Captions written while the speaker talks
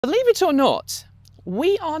Believe it or not,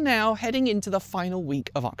 we are now heading into the final week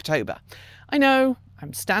of October. I know,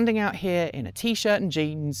 I'm standing out here in a t-shirt and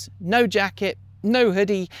jeans, no jacket, no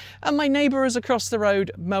hoodie, and my neighbour is across the road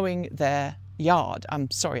mowing their yard. I'm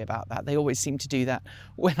sorry about that, they always seem to do that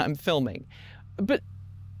when I'm filming. But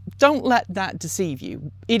don't let that deceive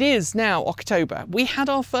you. It is now October. We had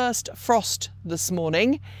our first frost this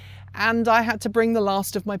morning, and I had to bring the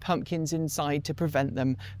last of my pumpkins inside to prevent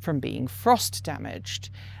them from being frost damaged.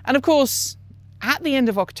 And of course, at the end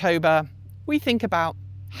of October, we think about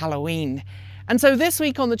Halloween. And so this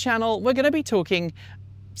week on the channel, we're going to be talking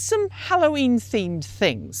some Halloween themed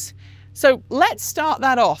things. So let's start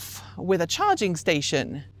that off with a charging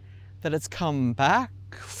station that has come back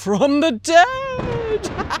from the dead.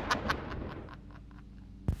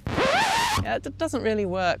 Yeah, it doesn't really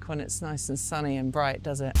work when it's nice and sunny and bright,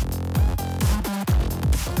 does it?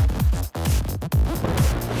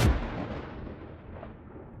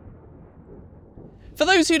 For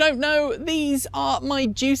those who don't know, these are my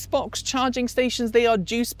JuiceBox charging stations. They are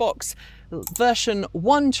JuiceBox version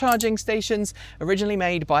 1 charging stations, originally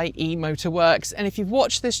made by eMotorwerks. And if you've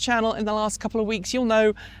watched this channel in the last couple of weeks, you'll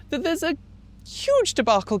know that there's a huge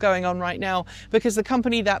debacle going on right now because the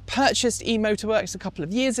company that purchased eMotorwerks a couple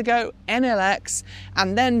of years ago, EnelX,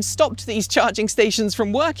 and then stopped these charging stations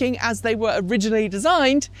from working as they were originally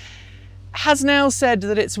designed, has now said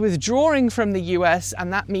that it's withdrawing from the US,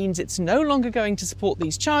 and that means it's no longer going to support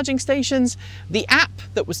these charging stations. The app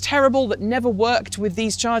that was terrible, that never worked with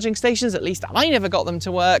these charging stations, at least I never got them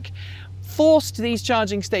to work, forced these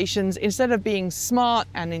charging stations, instead of being smart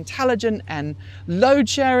and intelligent and load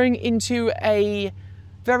sharing, into a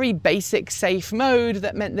very basic safe mode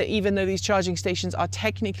that meant that even though these charging stations are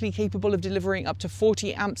technically capable of delivering up to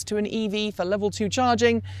 40 amps to an EV for level 2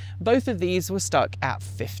 charging, both of these were stuck at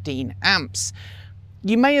 15 amps.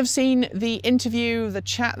 You may have seen the interview, the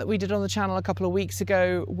chat that we did on the channel a couple of weeks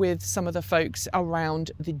ago with some of the folks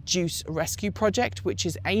around the Juice Rescue project, which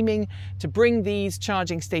is aiming to bring these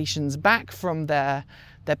charging stations back from their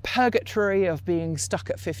purgatory of being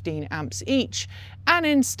stuck at 15 amps each, and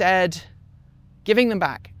instead giving them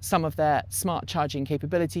back some of their smart charging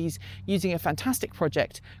capabilities using a fantastic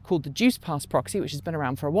project called the JuicePass Proxy, which has been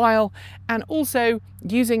around for a while, and also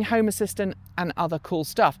using Home Assistant and other cool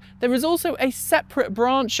stuff. There is also a separate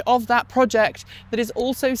branch of that project that is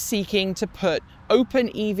also seeking to put open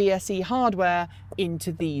EVSE hardware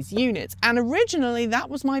into these units. And originally that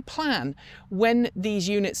was my plan when these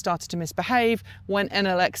units started to misbehave, when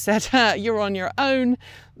EnelX said, you're on your own.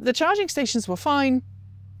 The charging stations were fine,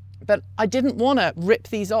 but I didn't want to rip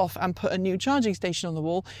these off and put a new charging station on the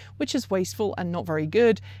wall, which is wasteful and not very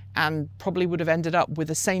good, and probably would have ended up with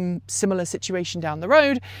the similar situation down the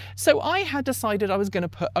road. So I had decided I was going to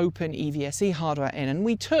put open EVSE hardware in, and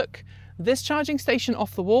we took this charging station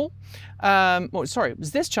off the wall. It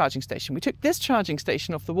was this charging station. We took this charging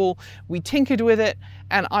station off the wall, we tinkered with it,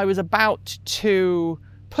 and I was about to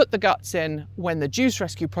put the guts in when the Juice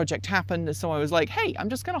Rescue project happened. So I was like, hey, I'm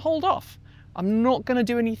just going to hold off. I'm not going to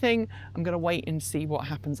do anything. I'm going to wait and see what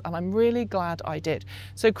happens. And I'm really glad I did.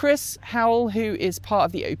 So Chris Howell, who is part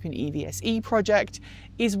of the Open EVSE project,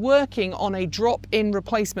 is working on a drop-in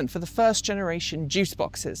replacement for the first generation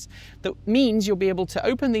JuiceBoxes. That means you'll be able to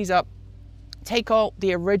open these up, take out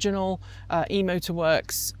the original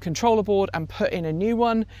eMotorwerks controller board and put in a new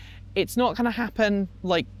one. It's not going to happen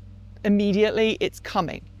like immediately. It's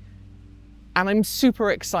coming. And I'm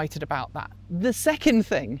super excited about that. The second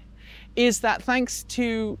thing is that thanks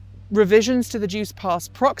to revisions to the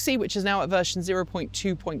JuicePass Proxy, which is now at version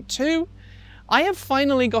 0.2.2, I have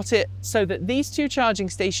finally got it so that these two charging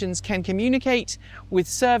stations can communicate with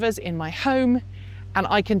servers in my home, and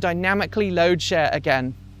I can dynamically load share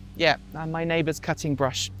again. Yeah, and my neighbor's cutting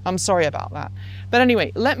brush. I'm sorry about that. But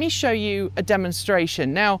anyway, let me show you a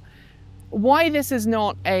demonstration. Now, why this is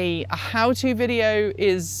not a how-to video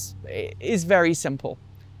is very simple.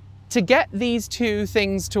 To get these two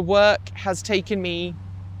things to work has taken me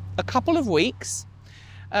a couple of weeks.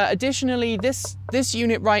 Additionally, this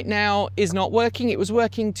unit right now is not working. It was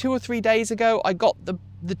working 2 or 3 days ago. I got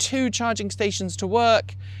the two charging stations to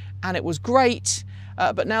work and it was great.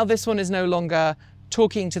 But now this one is no longer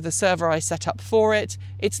talking to the server I set up for it.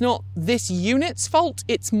 It's not this unit's fault,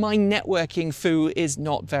 it's my networking foo is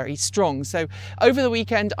not very strong. So over the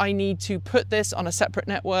weekend, I need to put this on a separate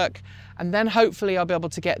network, and then hopefully I'll be able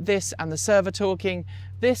to get this and the server talking,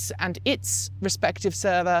 this and its respective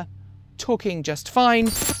server talking just fine.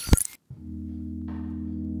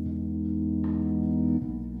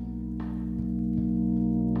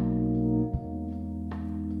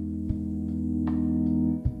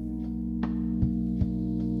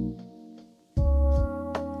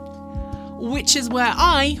 which is where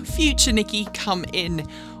I, future Nikki, come in.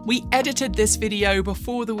 We edited this video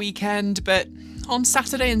before the weekend, but on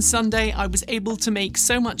Saturday and Sunday I was able to make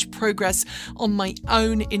so much progress on my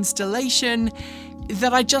own installation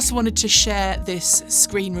that I just wanted to share this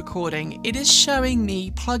screen recording. It is showing me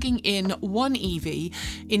plugging in one EV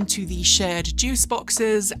into the shared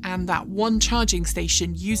JuiceBoxes and that one charging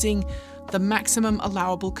station using the maximum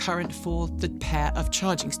allowable current for the pair of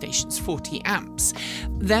charging stations, 40 amps.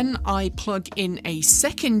 Then I plug in a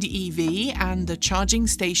second EV and the charging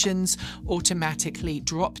stations automatically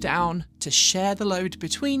drop down to share the load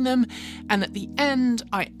between them, and at the end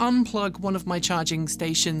I unplug one of my charging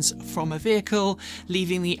stations from a vehicle,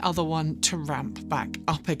 leaving the other one to ramp back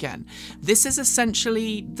up again. This is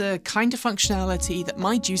essentially the kind of functionality that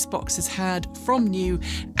my JuiceBoxes had from new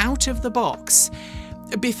out of the box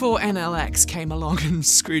before EnelX came along and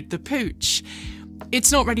screwed the pooch.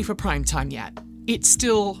 It's not ready for prime time yet. It's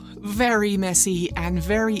still very messy and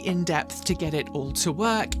very in-depth to get it all to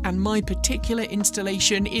work, and my particular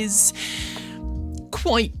installation is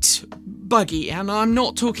quite buggy, and I'm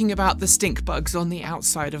not talking about the stink bugs on the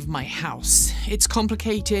outside of my house. It's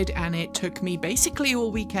complicated and it took me basically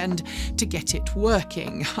all weekend to get it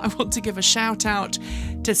working. I want to give a shout out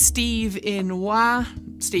to Steve in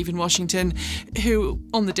Washington, who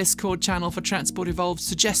on the Discord channel for Transport Evolved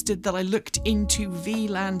suggested that I looked into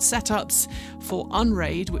VLAN setups for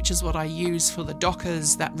Unraid, which is what I use for the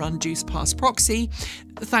Dockers that run JuicePass Proxy.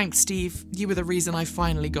 Thanks, Steve. You were the reason I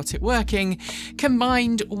finally got it working,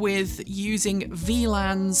 combined with using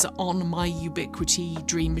VLANs on my Ubiquiti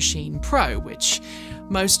Dream Machine Pro, which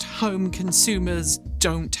most home consumers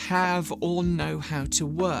don't have or know how to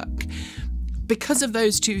work. Because of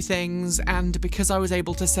those two things, and because I was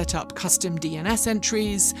able to set up custom DNS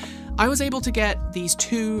entries, I was able to get these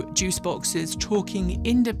two JuiceBoxes talking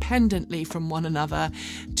independently from one another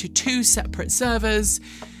to two separate servers,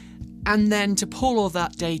 and then to pull all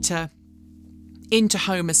that data into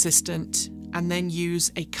Home Assistant and then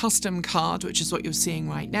use a custom card, which is what you're seeing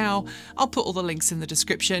right now. I'll put all the links in the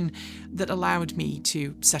description, that allowed me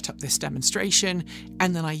to set up this demonstration,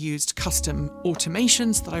 and then I used custom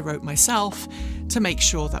automations that I wrote myself to make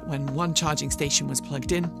sure that when one charging station was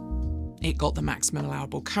plugged in, it got the maximum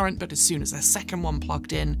allowable current, but as soon as a second one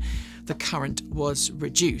plugged in, the current was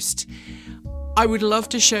reduced. I would love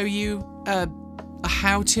to show you a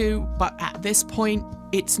how-to, but at this point,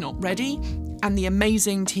 it's not ready. And the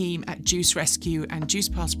amazing team at Juice Rescue and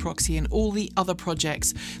JuicePass Proxy and all the other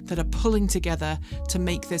projects that are pulling together to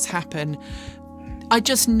make this happen, I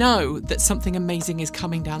just know that something amazing is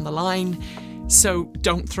coming down the line, so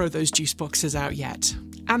don't throw those JuiceBoxes out yet.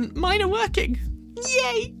 And mine are working!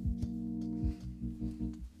 Yay!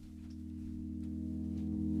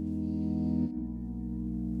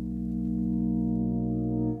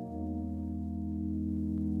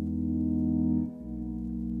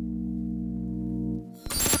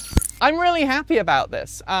 I'm really happy about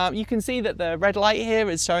this. You can see that the red light here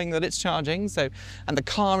is showing that it's charging, and the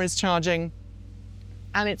car is charging.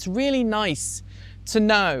 And it's really nice to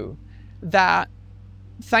know that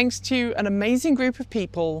thanks to an amazing group of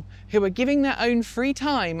people who are giving their own free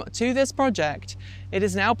time to this project, it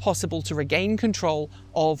is now possible to regain control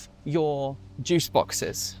of your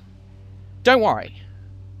JuiceBoxes. Don't worry.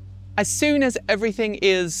 As soon as everything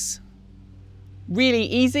is really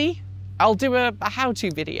easy, I'll do a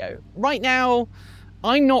how-to video. Right now,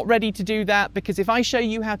 I'm not ready to do that, because if I show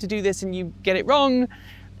you how to do this and you get it wrong,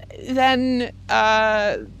 then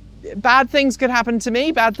bad things could happen to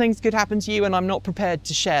me, bad things could happen to you, and I'm not prepared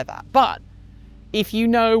to share that. But if you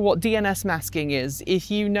know what DNS masking is,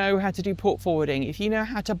 if you know how to do port forwarding, if you know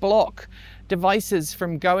how to block devices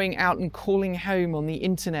from going out and calling home on the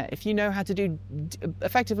internet, if you know how to do,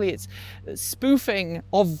 effectively it's spoofing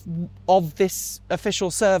of this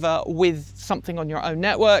official server with something on your own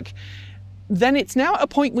network, then it's now at a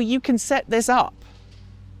point where you can set this up.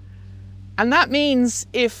 And that means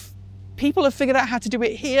if people have figured out how to do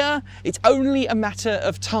it here, it's only a matter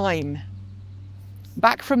of time.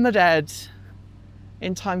 Back from the dead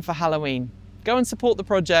in time for Halloween. Go and support the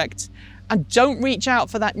project, and don't reach out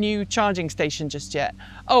for that new charging station just yet.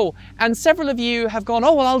 Oh, and several of you have gone,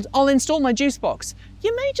 oh, well, I'll install my JuiceBox.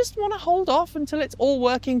 You may just want to hold off until it's all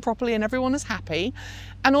working properly and everyone is happy.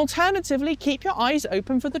 And alternatively, keep your eyes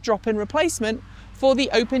open for the drop-in replacement for the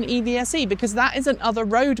open EVSE, because that is another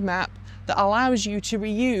roadmap that allows you to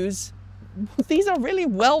reuse. These are really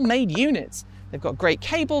well-made units. They've got great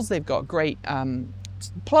cables, they've got great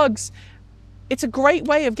plugs. It's a great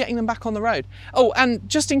way of getting them back on the road. Oh, and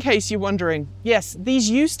just in case you're wondering, yes, these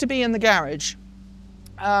used to be in the garage.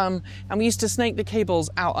 And we used to snake the cables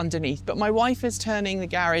out underneath, but my wife is turning the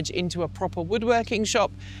garage into a proper woodworking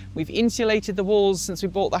shop. We've insulated the walls since we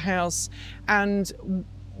bought the house, and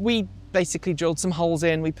we basically drilled some holes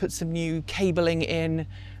in, we put some new cabling in,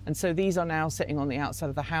 and so these are now sitting on the outside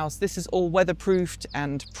of the house. This is all weatherproofed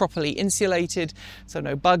and properly insulated, so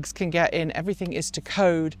no bugs can get in. Everything is to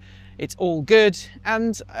code. It's all good,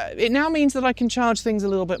 and it now means that I can charge things a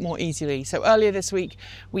little bit more easily. So earlier this week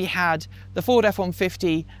we had the Ford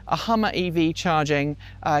F-150, a Hummer EV charging,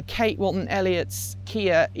 Kate Walton Elliott's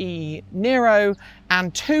Kia e-Niro,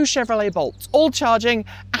 and 2 Chevrolet Bolts, all charging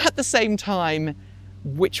at the same time,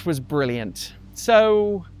 which was brilliant.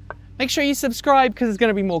 So make sure you subscribe, because there's going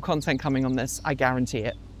to be more content coming on this, I guarantee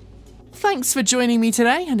it. Thanks for joining me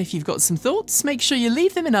today, and if you've got some thoughts, make sure you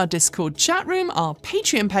leave them in our Discord chat room, our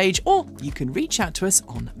Patreon page, or you can reach out to us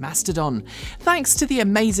on Mastodon. Thanks to the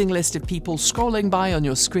amazing list of people scrolling by on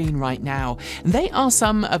your screen right now. They are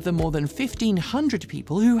some of the more than 1,500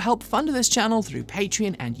 people who help fund this channel through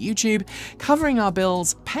Patreon and YouTube, covering our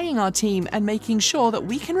bills, paying our team, and making sure that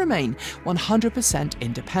we can remain 100%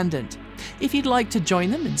 independent. If you'd like to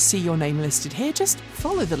join them and see your name listed here, just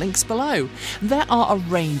follow the links below. There are a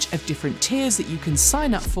range of different tiers that you can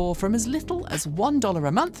sign up for, from as little as $1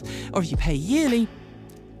 a month, or if you pay yearly,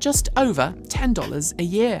 just over $10 a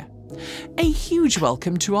year. A huge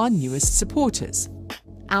welcome to our newest supporters: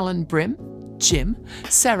 Alan Brim, Jim,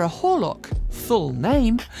 Sarah Horlock, full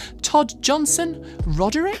name, Todd Johnson,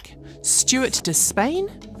 Roderick, Stuart Despain,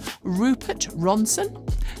 Rupert Ronson,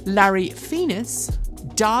 Larry Phoenix,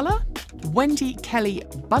 Darla, Wendy Kelly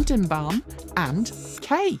Bundenbaum, and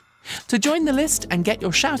Kay. To join the list and get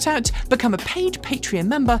your shout out, become a paid Patreon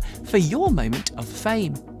member for your moment of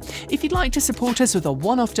fame. If you'd like to support us with a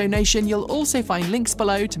one-off donation, you'll also find links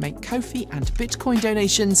below to make Ko-fi and Bitcoin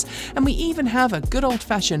donations, and we even have a good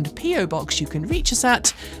old-fashioned PO box you can reach us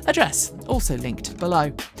at, address also linked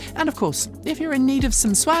below. And of course, if you're in need of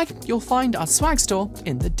some swag, you'll find our swag store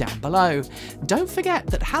in the down below. Don't forget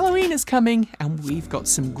that Halloween is coming, and we've got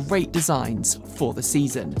some great designs for the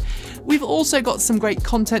season. We've also got some great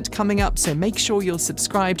content coming up, so make sure you're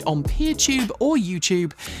subscribed on PeerTube or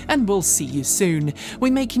YouTube, and we'll see you soon. We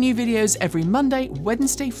make new videos every Monday,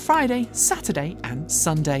 Wednesday, Friday, Saturday, and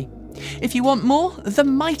Sunday. If you want more, the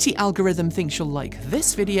mighty algorithm thinks you'll like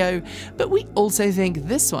this video, but we also think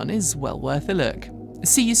this one is well worth a look.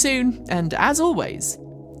 See you soon, and as always,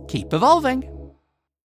 keep evolving.